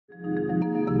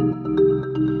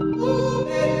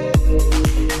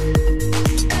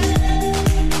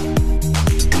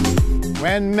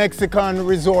When Mexican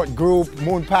resort group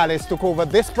Moon Palace took over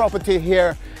this property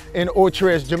here in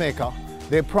Ocho, Jamaica,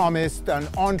 they promised an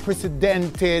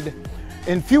unprecedented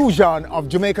infusion of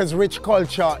Jamaica's rich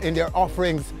culture in their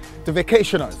offerings to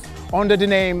vacationers under the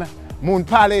name Moon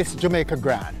Palace Jamaica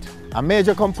Grand. A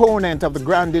major component of the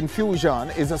Grand Infusion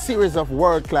is a series of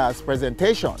world-class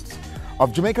presentations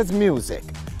of Jamaica's music.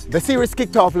 The series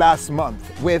kicked off last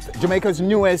month with Jamaica's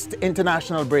newest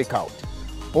international breakout,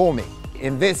 Omi,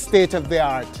 in this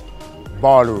state-of-the-art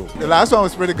ballroom. The last one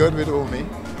was pretty good with Omi,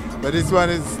 but this one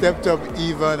is stepped up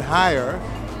even higher.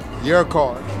 Your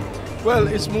call. Well,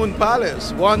 it's Moon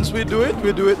Palace. Once we do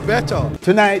it better.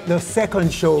 Tonight, the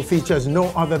second show features no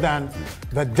other than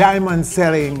the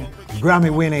diamond-selling,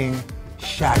 Grammy-winning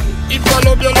Shaggy. If I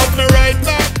love you, love me right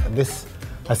now. This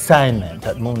assignment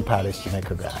at Moon Palace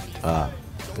Jamaica Grand,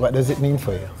 what does it mean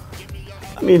for you?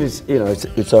 I mean, it's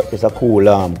a cool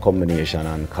combination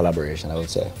and collaboration, I would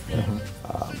say.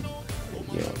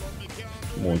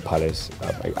 Moon Palace.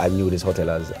 I knew this hotel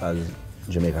as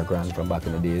Jamaica Grand from back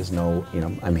in the days. Now,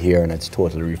 I'm here and it's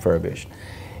totally refurbished.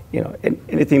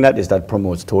 Anything like this that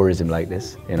promotes tourism like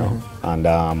this, and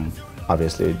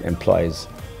obviously it employs,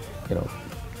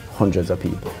 hundreds of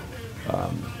people,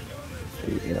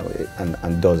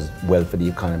 and does well for the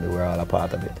economy. We're all a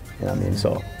part of it. You know what I mean?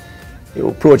 So,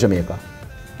 pro Jamaica,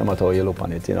 no matter how you look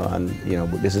on it, and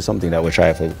this is something that we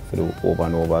try to do over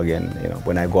and over again.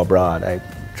 When I go abroad, I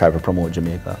try to promote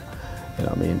Jamaica.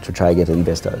 To try to get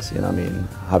investors,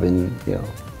 having,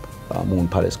 Moon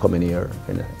Palace coming here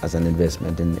as an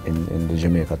investment in the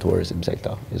Jamaica tourism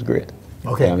sector is great.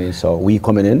 Okay. So we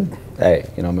coming in, hey,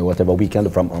 whatever we can do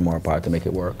from our part to make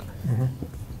it work,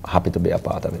 happy to be a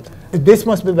part of it. This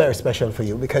must be very special for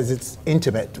you because it's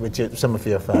intimate with some of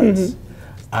your fans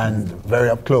and very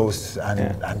up close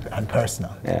and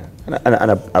personal. Yeah.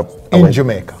 In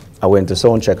Jamaica. I went to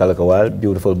sound check a little while,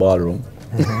 beautiful ballroom.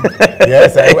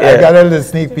 Yes, I got a little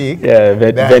sneak peek. Yeah,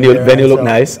 venue look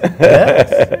nice.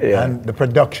 Yes. Yeah. And the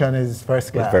production is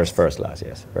first class. First class,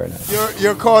 yes, very nice.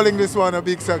 You're calling this one a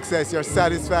big success. You're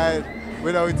satisfied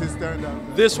with how it is turned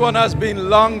out. This one has been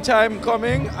long time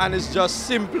coming and it's just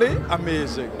simply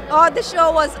amazing. Oh, the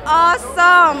show was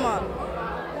awesome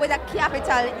with a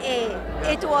capital A.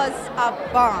 It was a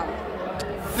bomb.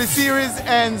 The series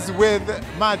ends with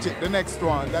Magic, the next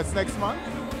one. That's next month?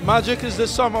 Magic is the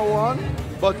summer one,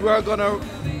 but we're gonna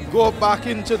go back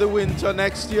into the winter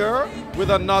next year with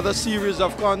another series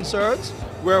of concerts.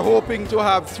 We're hoping to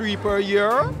have 3 per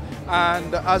year,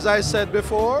 and as I said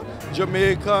before,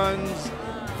 Jamaicans,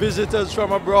 visitors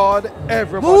from abroad,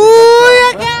 everybody.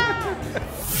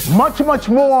 Much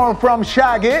more from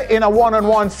Shaggy in a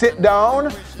one-on-one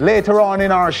sit-down later on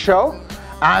in our show.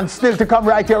 And still to come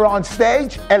right here on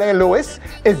stage, L.A. Lewis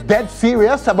is dead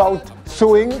serious about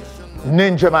suing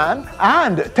Ninja Man,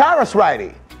 and Terrace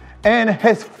Riley in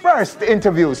his first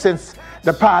interview since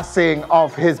the passing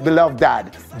of his beloved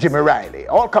dad, Jimmy Riley.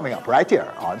 All coming up right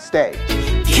here on stage.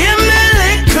 Give me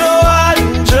liquor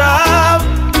and drop.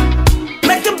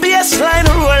 Make the bassline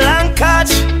roll and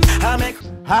catch.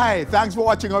 Hi, thanks for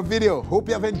watching our video. Hope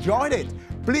you have enjoyed it.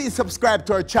 Please subscribe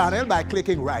to our channel by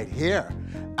clicking right here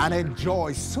and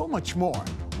enjoy so much more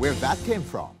where that came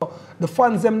from. The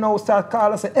fans them now start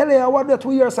calling and say, LA, what that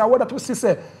we hear, sir, what that we see,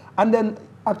 say. And then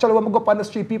actually when we go up on the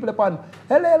street, people upon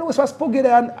LA Lewis was spooky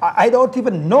there, and I don't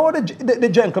even know the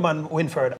gentleman Winford.